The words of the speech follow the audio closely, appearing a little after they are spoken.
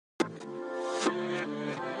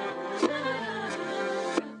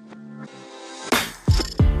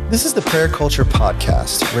This is the Prayer Culture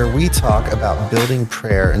Podcast, where we talk about building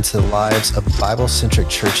prayer into the lives of Bible-centric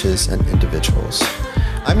churches and individuals.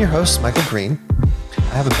 I'm your host, Michael Green.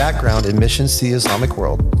 I have a background in missions to the Islamic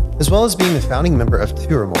world, as well as being the founding member of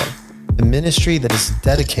Turamore, a ministry that is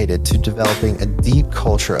dedicated to developing a deep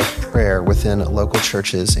culture of prayer within local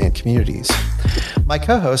churches and communities. My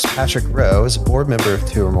co-host, Patrick Rowe, is a board member of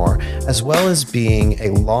Turamore, as well as being a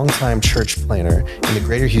longtime church planner in the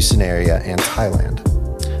greater Houston area and Thailand.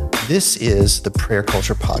 This is the Prayer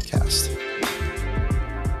Culture Podcast.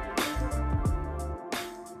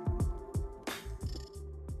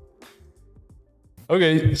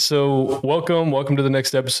 Okay, so welcome to the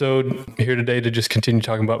next episode. Here today to just continue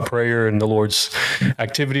talking about prayer and the Lord's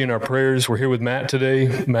activity in our prayers. We're here with Matt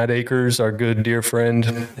today, Matt Akers, our good dear friend.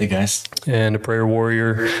 Hey guys. And a prayer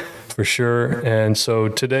warrior for sure. And so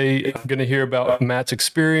today I'm going to hear about Matt's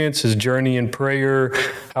experience, his journey in prayer,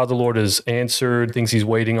 how the Lord has answered, things he's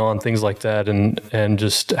waiting on, things like that, and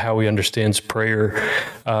just how he understands prayer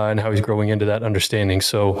and how he's growing into that understanding.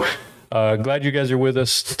 So glad you guys are with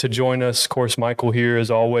us to join us. Of course, Michael here, as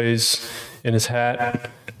always, in his hat.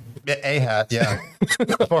 A hat, yeah.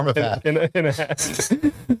 Form of hat. In a hat.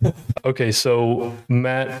 Okay, so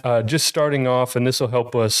Matt, just starting off, and this will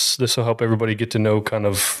help everybody get to know kind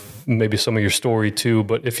of maybe some of your story too,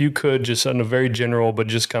 but if you could just on a very general, but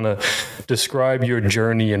just kind of describe your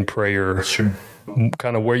journey in prayer. Sure.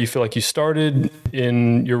 Kind of where you feel like you started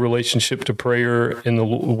in your relationship to prayer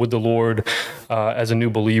with the Lord as a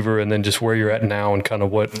new believer, and then just where you're at now and kind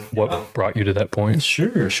of what brought you to that point.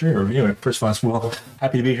 Sure. Anyway, first of all, well,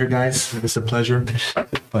 happy to be here, guys. It's a pleasure.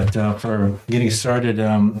 But for getting started,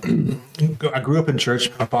 I grew up in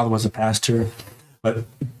church. My father was a pastor. But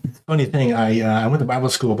funny thing, I went to Bible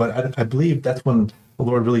school, but I believe that's when the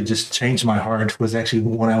Lord really just changed my heart, was actually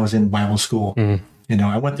when I was in Bible school. Mm. You know,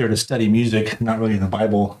 I went there to study music, not really in the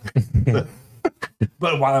Bible.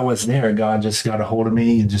 But while I was there, God just got a hold of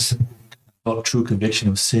me and just felt true conviction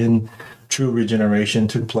of sin, true regeneration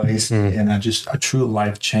took place, and a true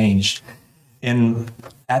life changed. And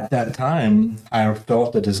at that time, I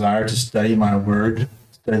felt the desire to study the word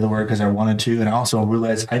because I wanted to, and I also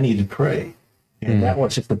realized I needed to pray. And that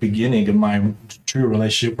was just the beginning of my true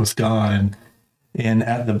relationship with God. And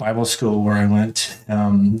at the Bible school where I went,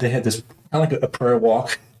 they had this kind of like a prayer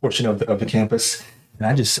walk portion of the campus. And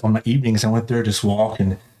I just, on my evenings, I went there, just walk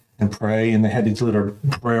and pray. And they had these little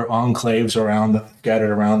prayer enclaves scattered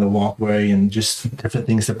around the walkway, and just different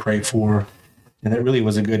things to pray for. And that really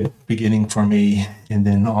was a good beginning for me. And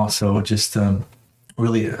then also just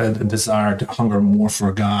really a desire to hunger more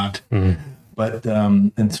for God. Mm-hmm. But,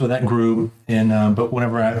 and so that grew. And, but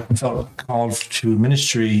whenever I felt called to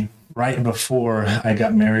ministry, right before I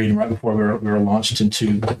got married, and right before we were launched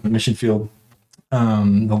into the mission field,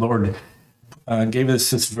 the Lord gave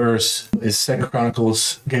us this verse. It's 2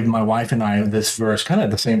 Chronicles, gave my wife and I this verse kind of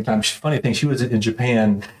at the same time. Funny thing, she was in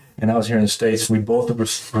Japan and I was here in the States. We both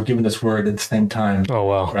were given this word at the same time. Oh,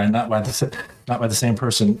 wow. Right? Not by the same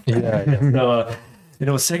person. Yeah. So, it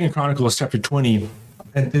was 2 Chronicles chapter 20.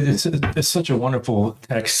 And it's such a wonderful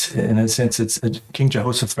text in a sense. It's King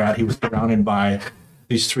Jehoshaphat. He was surrounded by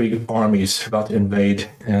these three armies about to invade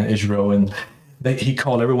Israel, and he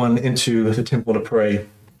called everyone into the temple to pray.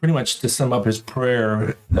 Pretty much to sum up his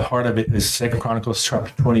prayer, the heart of it is 2 Chronicles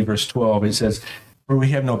chapter 20, verse 12. It says, "For we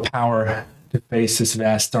have no power to face this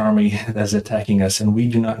vast army that is attacking us, and we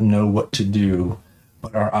do not know what to do,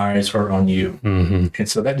 but our eyes are on you." Mm-hmm. And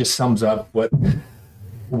so that just sums up what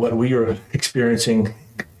we are experiencing.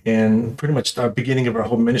 And pretty much the beginning of our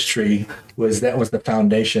whole ministry was the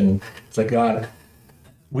foundation. It's like, God,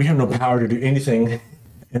 we have no power to do anything,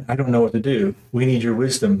 and I don't know what to do. We need your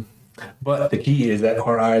wisdom. But the key is that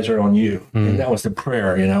our eyes are on you. And that was the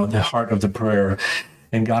prayer, the heart of the prayer.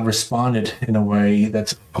 And God responded in a way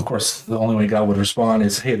that's, of course, the only way God would respond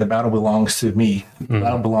is, hey, the battle belongs to me. The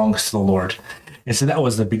battle belongs to the Lord. And so that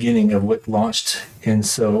was the beginning of what launched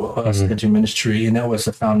us into ministry, and that was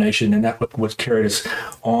the foundation, and that what carried us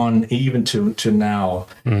on even to now.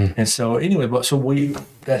 And so anyway,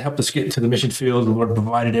 that helped us get to the mission field. The Lord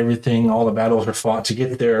provided everything. All the battles were fought to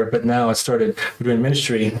get there, but now we're doing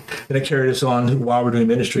ministry, and it carried us on while we're doing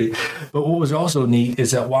ministry. But what was also neat is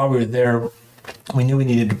that while we were there, we knew we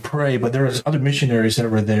needed to pray, but there was other missionaries that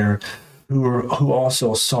were there who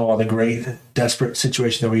also saw the great desperate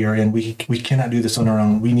situation that we are in. We cannot do this on our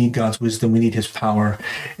own. We need God's wisdom. We need his power.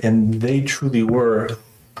 And they truly were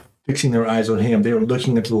fixing their eyes on him. They were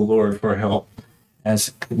looking into the Lord for help,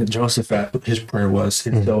 as Jehoshaphat, his prayer was.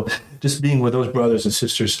 And so just being with those brothers and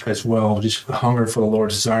sisters as well, just hunger for the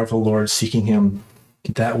Lord, desire for the Lord, seeking him,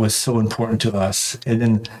 that was so important to us. And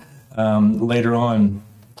then later on,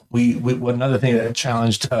 another thing that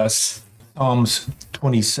challenged us, Psalms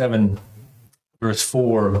 27, verse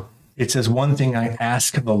 4, it says, one thing I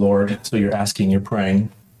ask of the Lord. So you're asking, you're praying.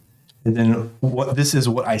 And then this is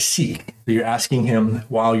what I seek. So you're asking him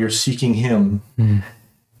while you're seeking him,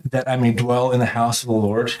 that I may dwell in the house of the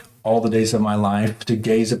Lord all the days of my life, to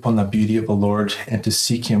gaze upon the beauty of the Lord and to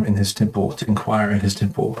seek him in his temple, to inquire in his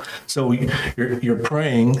temple. So you're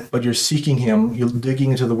praying, but you're seeking him. You're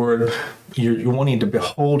digging into the word. You're wanting to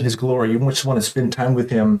behold his glory. You just want to spend time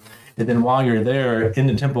with him. And then while you're there in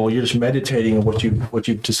the temple, you're just meditating on what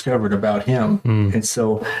you've discovered about him. And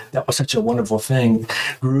so that was such a wonderful thing.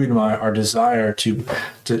 Grew in our desire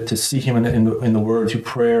to see him in the word, through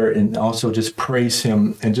prayer, and also just praise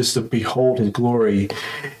him and just to behold his glory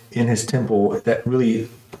in his temple. That really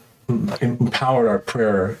empowered our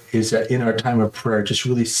prayer, is that in our time of prayer, just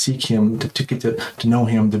really seek him, to get to know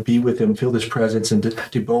him, to be with him, feel his presence, and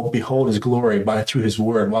to behold his glory through his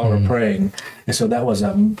word while we're praying. And so that was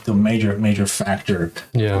the major factor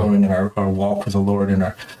growing in our walk with the Lord, and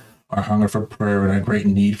our hunger for prayer, and our great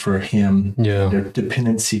need for him. Their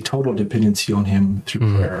total dependency on him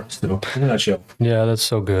through prayer. So in a nutshell. Yeah, that's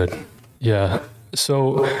so good. Yeah.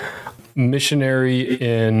 So missionary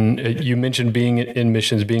you mentioned being in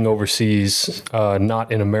missions, being overseas,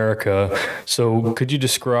 not in America. So could you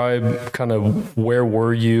describe kind of where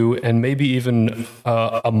were you, and maybe even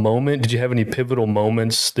a moment? Did you have any pivotal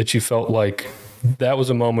moments that you felt like that was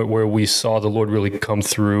a moment where we saw the Lord really come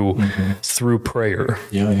through through prayer?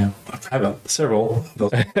 Yeah. I have several.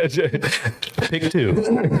 Pick two.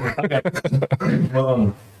 Okay.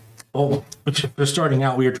 Well, we're starting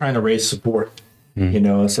out. We were trying to raise support. So it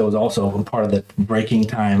was also part of the breaking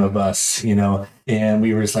time of us, and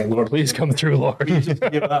we were just like, Lord, please come through, Lord. We just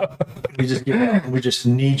give up. We just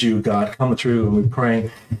need you, God, come through. And we're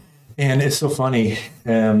praying. And it's so funny.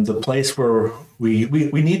 The place where we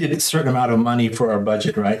needed a certain amount of money for our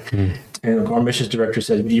budget, right? And our missions director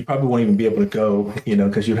said, you probably won't even be able to go,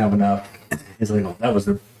 because you don't have enough. He's like,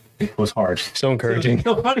 oh, it was hard. So encouraging.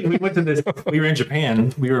 So funny. We went to this, we were in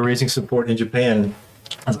Japan. We were raising support in Japan.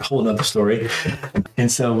 That's a whole other story.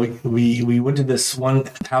 And so we went to this one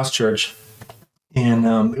house church, and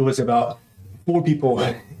it was about 4 people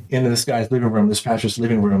in this guy's living room, this pastor's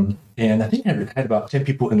living room. And I think I had about 10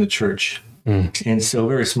 people in the church. And so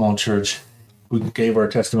very small church. We gave our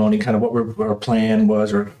testimony, kind of what our plan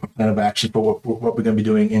was, or plan of action for what we're going to be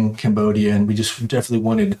doing in Cambodia. And we just definitely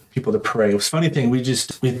wanted people to pray. It was a funny thing. We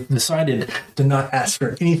decided to not ask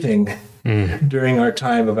for anything during our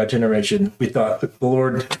time of our generation. We thought, the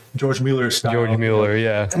Lord, George Mueller style. George Mueller,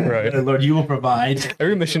 yeah, right. Lord, you will provide.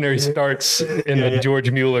 Every missionary starts in the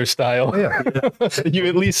George Mueller style. You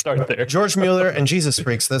at least start there. George Mueller and Jesus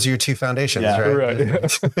Freaks, those are your two foundations,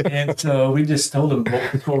 right? And so we just told them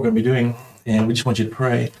what we're going to be doing, and we just want you to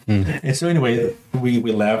pray. And so anyway, we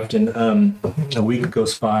left, and a week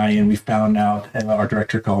goes by, and we found out, and our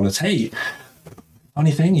director called us, hey,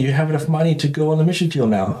 funny thing, you have enough money to go on the mission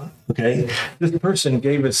field now. Okay. This person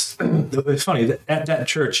gave us, it's funny that at that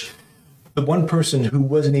church, the one person who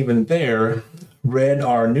wasn't even there read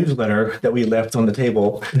our newsletter that we left on the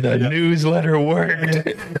table. The newsletter worked.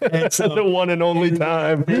 And so, the one and only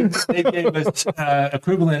time. They gave us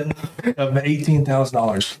equivalent of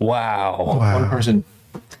 $18,000. Wow. One person.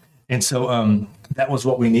 And so that was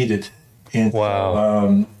what we needed. And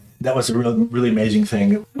so, that was a really amazing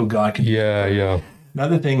thing of God. Yeah.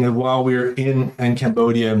 Another thing, while we were in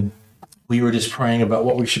Cambodia, we were just praying about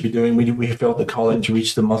what we should be doing. We felt the calling to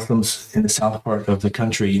reach the Muslims in the south part of the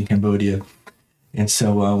country in Cambodia. And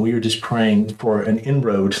so we were just praying for an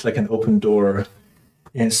inroad, like an open door.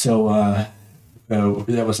 And so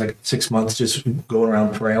that was like 6 months just going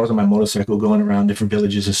around praying. I was on my motorcycle going around different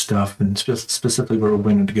villages and stuff, and specifically where we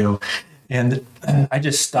wanted to go. And I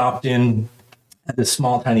just stopped in at this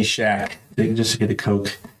small, tiny shack just to get a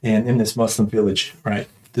Coke. And in this Muslim village, right,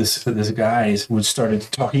 this guy started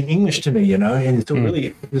talking English to me, and so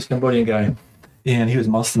really, this Cambodian guy, and he was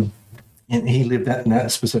Muslim. And he lived in that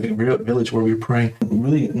specific village where we were praying.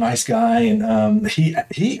 Really nice guy. And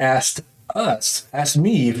he asked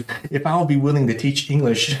me if I would be willing to teach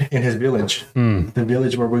English in his village, the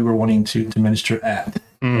village where we were wanting to minister at.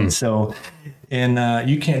 And so,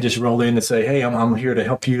 you can't just roll in and say, hey, I'm here to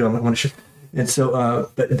help you. I'm going to And so,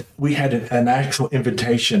 but we had an actual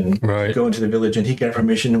invitation to go into the village, and he got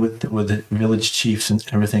permission with the village chiefs and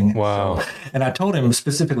everything. Wow. And I told him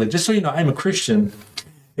specifically, just so you know, I'm a Christian.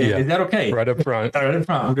 Is that okay? Right up front. Right up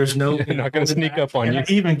front. There's no. You're not going to sneak up on and you. I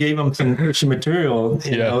even gave him some Christian material,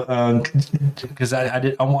 because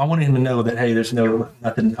I wanted him to know that, hey, there's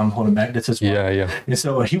nothing I'm holding back. This is why. Yeah. And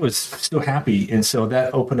so he was still happy, and so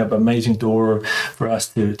that opened up an amazing door for us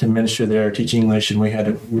to minister there, teach English, and we had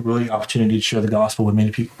a really opportunity to share the gospel with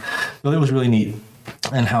many people. So it was really neat.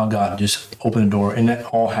 And how God just opened the door, and that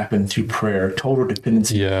all happened through prayer, total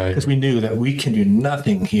dependency. Because we knew that we can do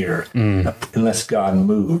nothing here unless God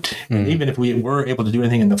moved. And even if we were able to do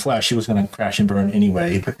anything in the flesh, it was going to crash and burn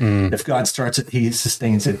anyway. But if God starts it, He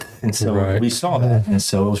sustains it. And so we saw that, and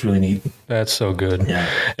so it was really neat. That's so good. Yeah.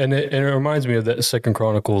 And it reminds me of that Second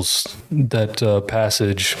Chronicles, that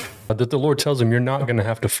passage that the Lord tells him, you're not going to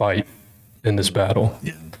have to fight in this battle.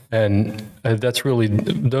 Yeah. And that's really,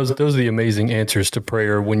 those are the amazing answers to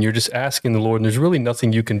prayer when you're just asking the Lord, and there's really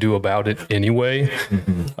nothing you can do about it anyway.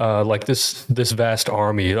 Like this vast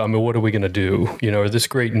army, I mean, what are we going to do? Or this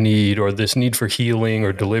great need, or this need for healing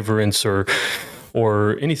or deliverance,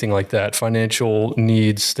 or anything like that, financial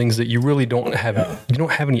needs, things that you really don't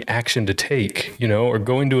have any action to take, or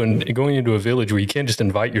going into a village where you can't just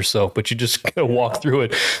invite yourself, but you just gotta walk through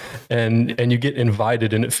it, and you get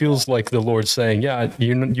invited, and it feels like the Lord's saying, yeah,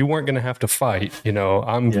 you weren't gonna have to fight,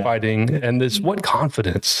 I'm fighting. And this, what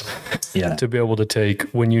confidence to be able to take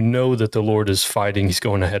when you know that the Lord is fighting, He's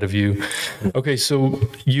going ahead of you. Okay, so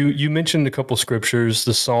you mentioned a couple scriptures,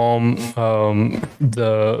 the Psalm,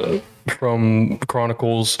 from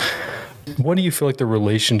Chronicles. What do you feel like the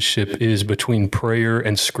relationship is between prayer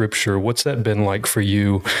and scripture? What's that been like for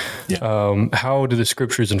you? How do the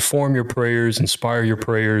scriptures inform your prayers, inspire your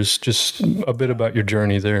prayers? Just a bit about your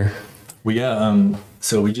journey there.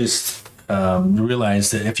 So we just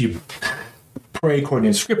realized that if you pray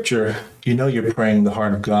according to scripture, you're praying the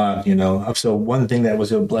heart of God, So one thing that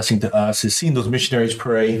was a blessing to us is seeing those missionaries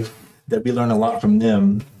pray, that we learn a lot from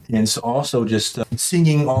them. And so also just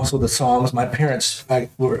singing also the songs. My parents, I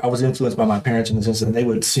was influenced by my parents in the sense that they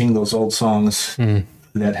would sing those old songs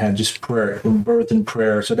that had just prayer, birth and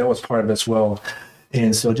prayer. So that was part of it as well.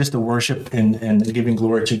 And so just the worship and giving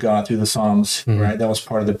glory to God through the Psalms, right? That was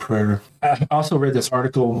part of the prayer. I also read this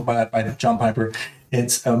article by John Piper.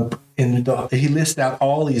 It's he lists out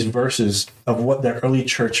all these verses of what the early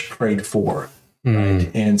church prayed for,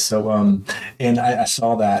 right? And so and I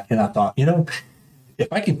saw that, and I thought,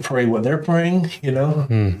 if I can pray what they're praying,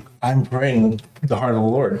 I'm praying the heart of the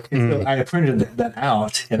Lord. And so I printed that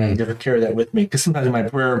out, and I never carry that with me, because sometimes in my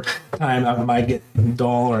prayer time I might get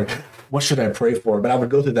dull, or what should I pray for? But I would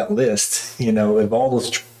go through that list, of all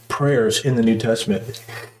those prayers in the New Testament,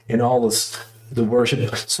 and all the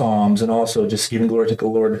worship psalms, and also just giving glory to the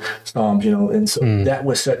Lord psalms, and so that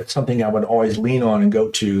was something I would always lean on and go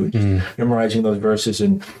to, just memorizing those verses,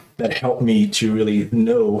 and that helped me to really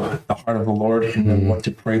know the heart of the Lord, and know what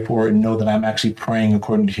to pray for, and know that I'm actually praying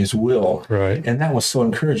according to His will. Right. And that was so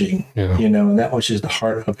encouraging, and that was just the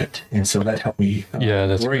heart of it. And so that helped me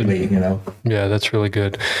that's greatly, Yeah, that's really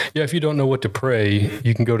good. Yeah, if you don't know what to pray,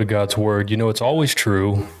 you can go to God's Word. It's always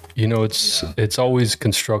true. It's always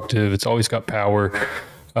constructive. It's always got power.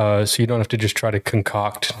 So you don't have to just try to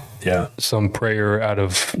concoct some prayer out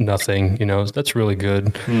of nothing. That's really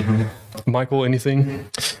good. Michael, anything?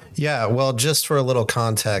 Yeah, well, just for a little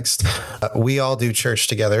context, we all do church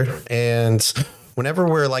together, and whenever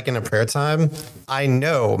we're like in a prayer time, I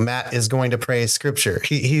know Matt is going to pray scripture.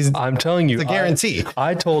 I'm telling you, it's a guarantee.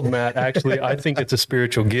 I told Matt, actually, I think it's a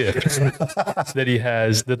spiritual gift that he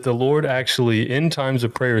has, that the Lord actually, in times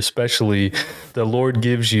of prayer especially, the Lord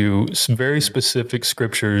gives you very specific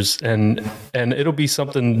scriptures, and it'll be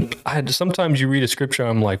something, sometimes you read a scripture,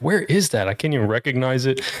 I'm like, where is that? I can't even recognize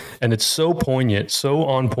it. And it's so poignant, so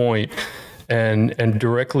on point. And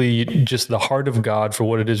directly just the heart of God for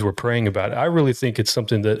what it is we're praying about. I really think it's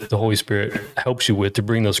something that the Holy Spirit helps you with, to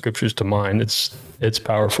bring those scriptures to mind. It's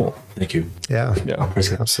powerful. Thank you. Yeah,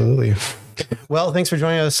 absolutely. Well, thanks for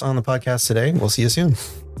joining us on the podcast today. We'll see you soon.